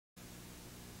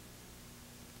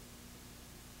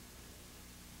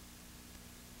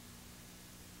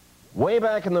Way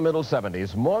back in the middle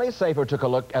 70s, Morley Safer took a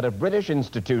look at a British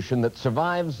institution that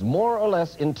survives more or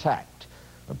less intact,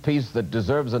 a piece that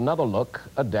deserves another look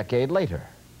a decade later.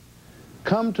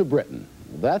 Come to Britain.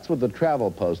 That's what the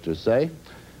travel posters say.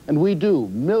 And we do,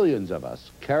 millions of us,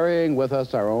 carrying with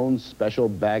us our own special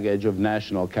baggage of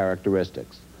national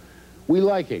characteristics. We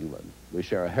like England. We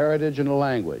share a heritage and a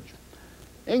language.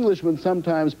 Englishmen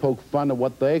sometimes poke fun at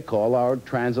what they call our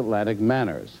transatlantic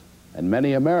manners. And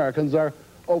many Americans are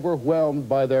overwhelmed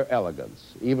by their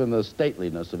elegance, even the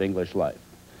stateliness of English life.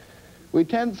 We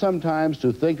tend sometimes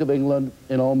to think of England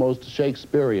in almost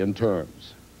Shakespearean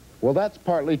terms. Well, that's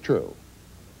partly true,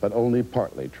 but only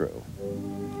partly true.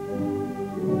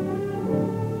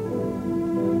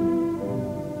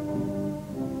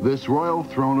 This royal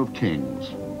throne of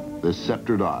kings, this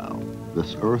sceptred isle,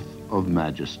 this earth of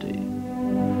majesty.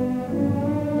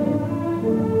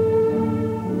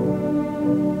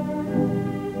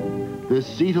 This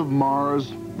seat of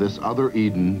Mars, this other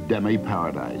Eden,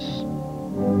 demi-paradise.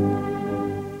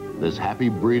 This happy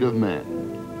breed of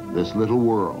men, this little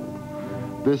world,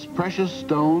 this precious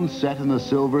stone set in the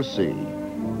silver sea.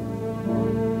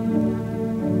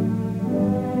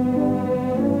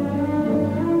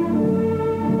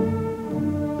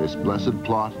 This blessed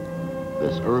plot,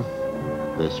 this earth,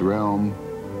 this realm,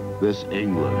 this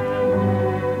England.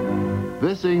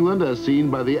 This England as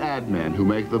seen by the ad men who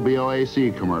make the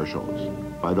BOAC commercials,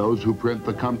 by those who print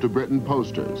the Come to Britain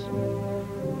posters.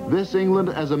 This England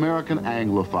as American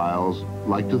Anglophiles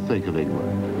like to think of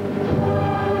England.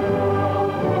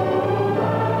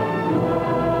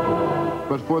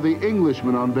 But for the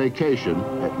Englishmen on vacation,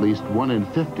 at least 1 in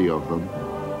 50 of them,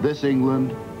 this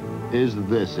England is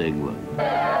this England.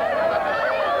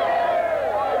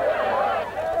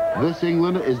 This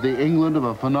England is the England of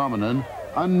a phenomenon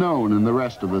unknown in the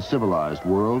rest of the civilized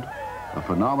world, a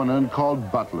phenomenon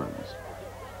called Butlins.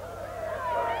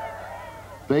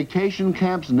 Vacation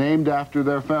camps named after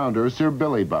their founder, Sir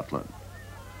Billy Butlin.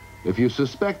 If you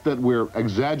suspect that we're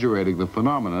exaggerating the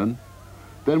phenomenon,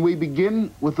 then we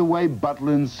begin with the way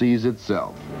Butlins sees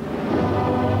itself.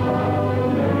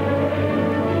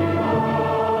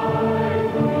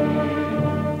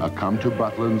 A Come to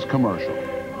Butlins commercial.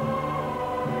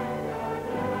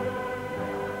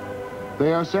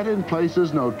 They are set in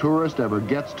places no tourist ever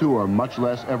gets to or much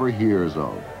less ever hears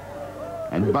of.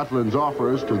 And Butlins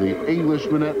offers to the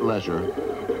Englishman at leisure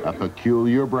a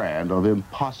peculiar brand of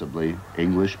impossibly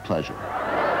English pleasure.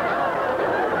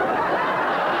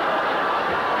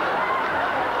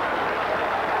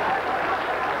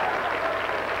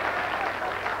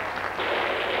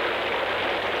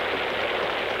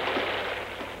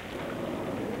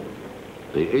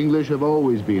 The English have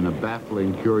always been a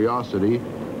baffling curiosity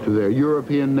to their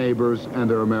European neighbors and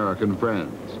their American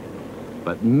friends.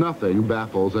 But nothing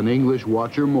baffles an English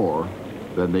watcher more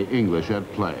than the English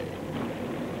at play.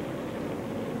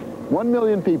 1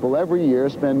 million people every year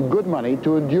spend good money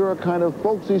to endure a kind of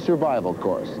folksy survival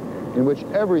course in which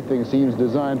everything seems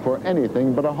designed for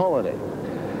anything but a holiday.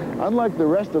 Unlike the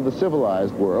rest of the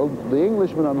civilized world, the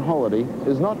Englishman on holiday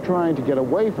is not trying to get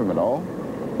away from it all.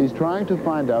 He's trying to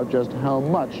find out just how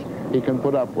much he can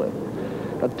put up with.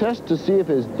 A test to see if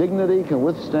his dignity can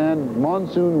withstand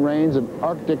monsoon rains and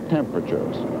Arctic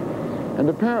temperatures. And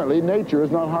apparently nature is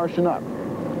not harsh enough.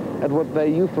 At what they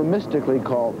euphemistically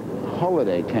call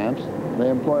holiday camps, they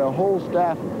employ a whole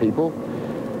staff of people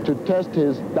to test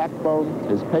his backbone,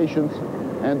 his patience,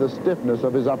 and the stiffness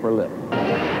of his upper lip.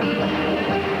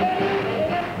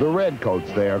 The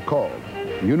redcoats, they are called,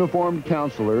 uniformed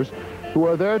counselors who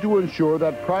are there to ensure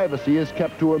that privacy is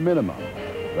kept to a minimum.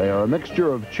 They are a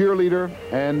mixture of cheerleader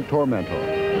and tormentor.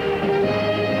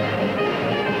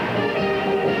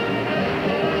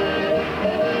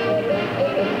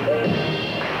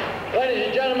 Ladies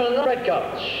and gentlemen, the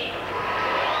redcoats.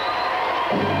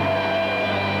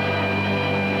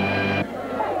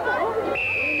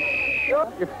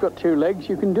 If you've got 2 legs,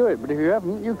 you can do it, but if you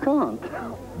haven't, you can't.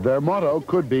 Their motto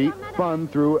could be fun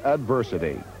through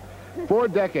adversity. 4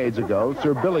 decades ago,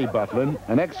 Sir Billy Butlin,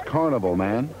 an ex-carnival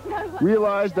man,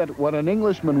 realized that what an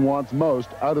Englishman wants most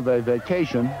out of a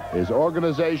vacation is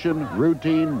organization,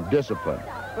 routine, discipline,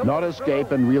 not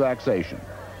escape and relaxation.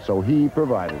 So he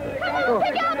provided it.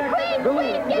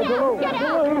 Balloon,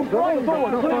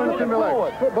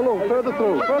 further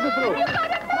through.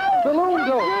 Balloon,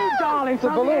 You, darling, it's a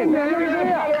balloon. Balloon. Use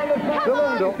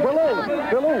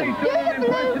the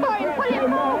balloon point and put it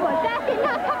forward. That's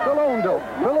enough.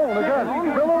 Balloon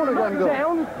again, go.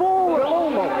 Down, forward.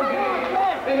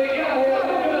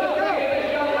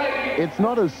 It's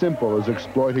not as simple as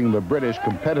exploiting the British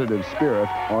competitive spirit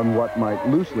on what might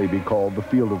loosely be called the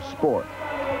field of sport.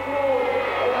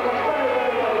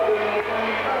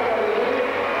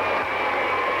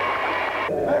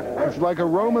 like a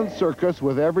Roman circus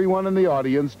with everyone in the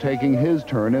audience taking his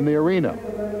turn in the arena.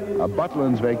 A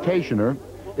Butlins vacationer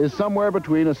is somewhere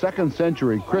between a 2nd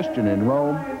century Christian in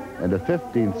Rome and a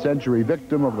 15th century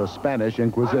victim of the Spanish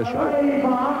Inquisition.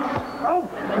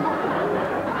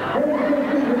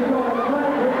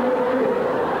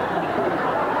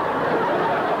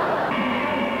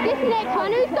 This next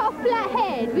one, who's got a flat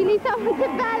head? We need someone to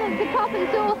balance a cup and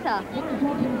saucer.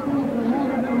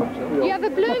 You have a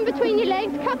balloon between your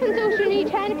legs, cup and saucer in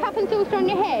each hand, cup and saucer on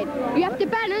your head. You have to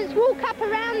balance, walk up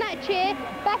around that chair,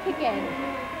 back again.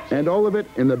 And all of it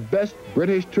in the best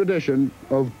British tradition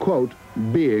of, quote,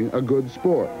 being a good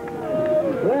sport.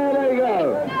 There they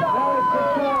go.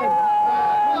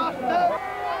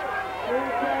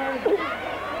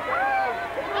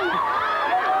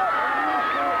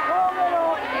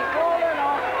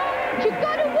 You've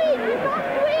got to win, you must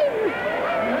win.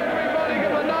 Everybody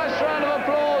give them a nice round of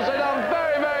applause. They've done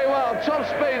very, very well. Top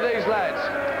speed, these lads.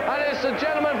 And it's the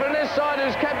gentleman from this side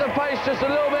who's kept the pace just a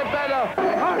little bit better.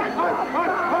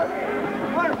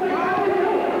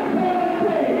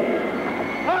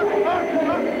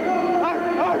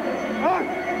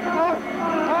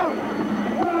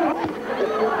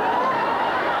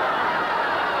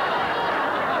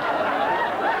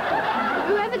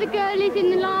 Whoever the girl is in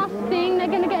the last thing, they're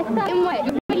going to get soaking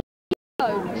wet.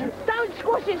 Don't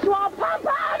squash it, Swan. Pump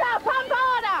harder, pump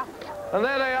harder. And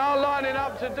there they are, lining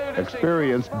up to do the...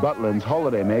 Experienced Butlins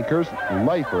holiday makers,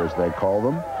 lifers they call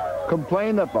them,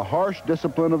 complain that the harsh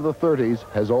discipline of the 30s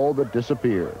has all but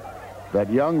disappeared.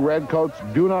 That young redcoats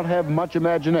do not have much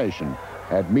imagination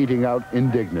at meting out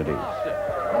indignities.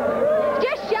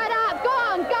 Just shut up. Go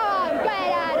on,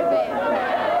 get out of it.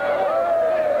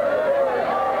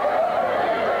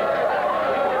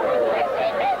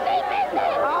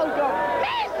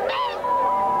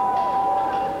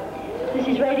 This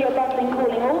is Radio Butlin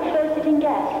calling all slow-sitting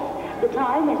guests. The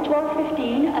time is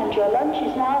 12:15 and your lunch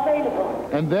is now available.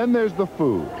 And then there's the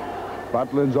food.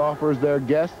 Butlins offers their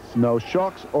guests no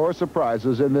shocks or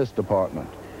surprises in this department.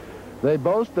 They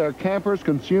boast their campers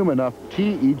consume enough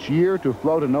tea each year to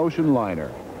float an ocean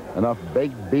liner, enough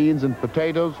baked beans and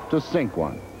potatoes to sink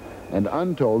one, and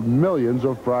untold millions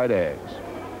of fried eggs.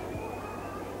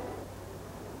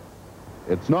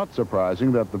 It's not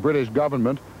surprising that the British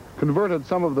government converted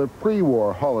some of the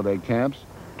pre-war holiday camps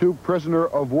to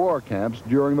prisoner-of-war camps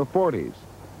during the 40s,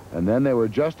 and then they were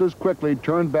just as quickly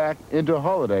turned back into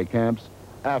holiday camps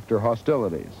after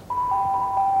hostilities.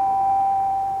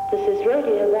 This is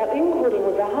Radio Butlin calling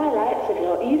with the highlights of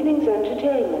your evening's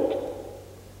entertainment.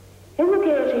 In the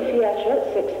Gaiety Theatre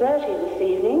at 6:30 this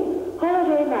evening,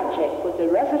 Holiday Magic with the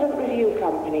Resident Review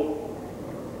Company.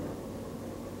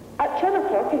 At 10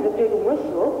 o'clock in the Pig and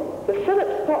Whistle, the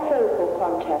Phillips Pop Vocal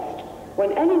Contest,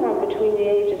 when anyone between the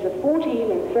ages of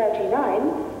 14 and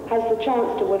 39 has the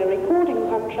chance to win a recording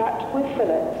contract with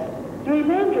Phillips. The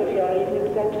remainder of your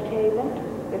evening's entertainment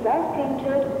is as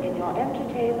printed in your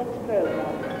entertainment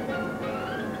program.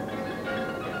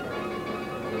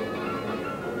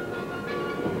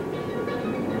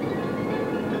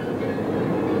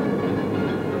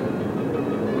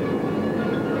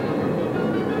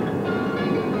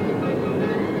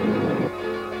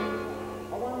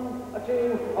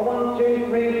 One, two,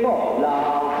 three, four.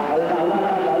 La la la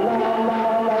la la la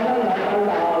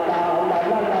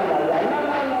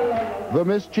la. The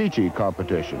Miss Chi-Chi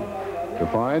competition. To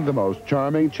find the most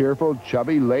charming, cheerful,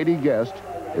 chubby lady guest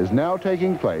is now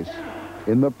taking place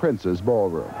in the Prince's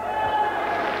Ballroom.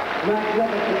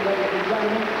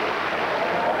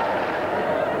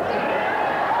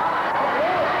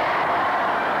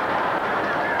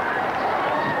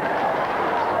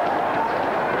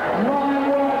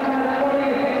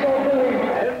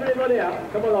 Everybody up,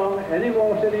 come along. Any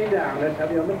more sitting down? Let's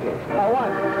have you on the floor.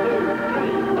 1, 2, 3.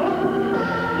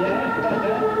 Yes, that's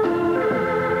it.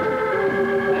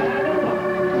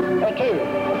 2.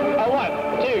 1,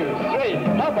 2, 3.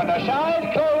 Open a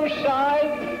side, close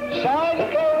side,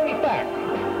 side goes back.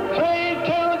 3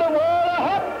 to the wall, a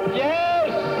hop, yes.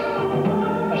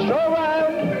 A straw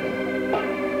round,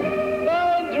 no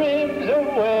dreams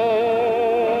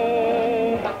away.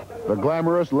 The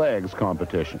glamorous legs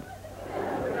competition.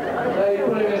 They're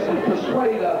putting us in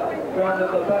persuader round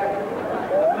at the back,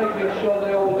 making sure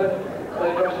they all lift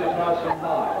their dresses nice and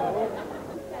high.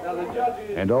 Now the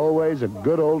judges... And always a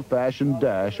good old-fashioned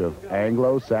dash of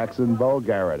Anglo-Saxon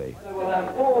vulgarity. We'll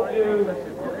have 4 of you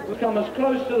come as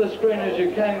close to the screen as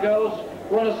you can, girls.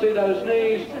 Want to see those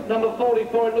knees. Number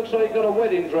 44, it looks like you've got a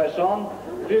wedding dress on.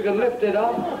 If you can lift it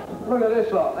up. Look at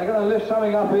this lot. They're going to lift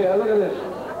something up here. Look at this.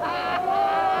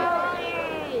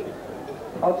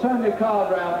 I'll turn your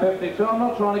card round 52. I'm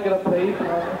not trying to get a peep.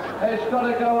 It's got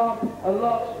to go up a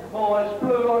lot more. It's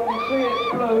blue. I can see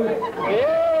it's blue.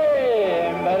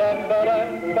 Yeah! Ba-dum, ba-dum,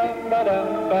 bum, ba-dum,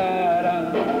 ba-dum.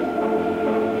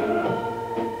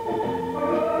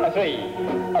 A 3,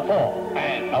 a 4,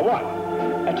 and a 1,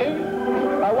 a 2,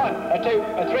 a 1, a 2,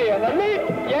 a 3, and a leap.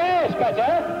 Yes,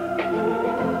 better.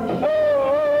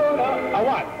 Oh, no. A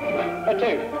 1, a 2,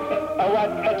 a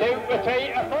 1, a 2, a 3,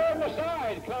 a 4 on the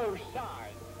side. Close side.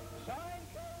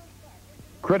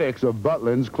 Critics of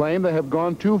Butlins claim they have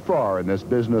gone too far in this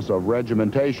business of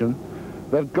regimentation,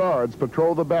 that guards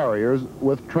patrol the barriers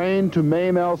with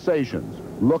trained-to-maim Alsatians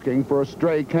looking for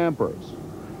stray campers.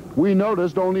 We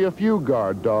noticed only a few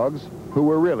guard dogs who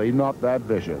were really not that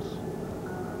vicious.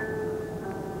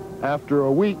 After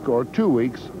a week or 2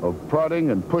 weeks of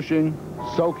prodding and pushing,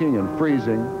 soaking and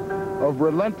freezing, of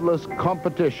relentless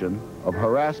competition, of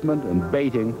harassment and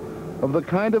baiting, of the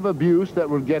kind of abuse that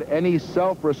would get any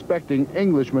self-respecting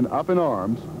Englishman up in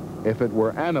arms, if it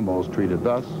were animals treated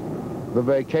thus, the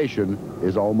vacation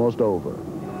is almost over.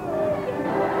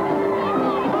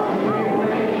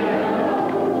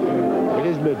 It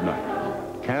is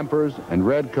midnight. Campers and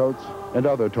redcoats and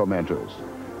other tormentors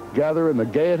gather in the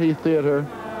Gaiety Theater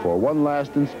for one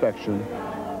last inspection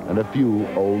and a few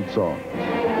old songs.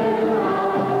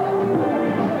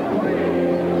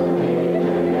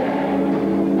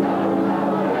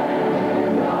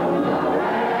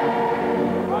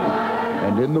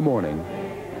 And in the morning,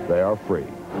 they are free.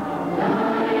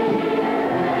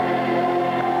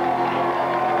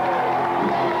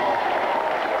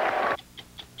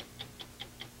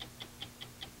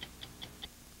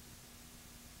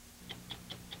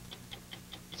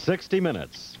 "60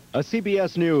 Minutes," a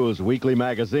CBS News weekly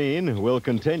magazine, will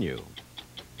continue.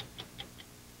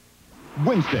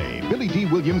 Wednesday, Billy D.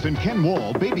 Williams and Ken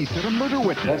Wall babysit a murder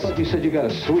witness. I thought you said you got a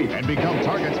sweep. And become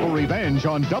targets for revenge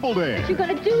on Double Dare. You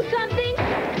gonna do something?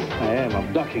 I am.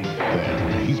 I'm ducking.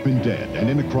 Then, he's been dead and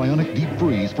in a cryonic deep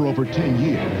freeze for over 10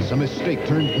 years. A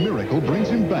mistake-turned-miracle brings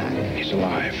him back. He's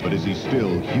alive. But is he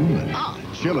still human?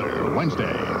 Chiller,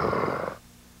 Wednesday.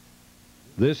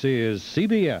 This is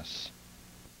CBS.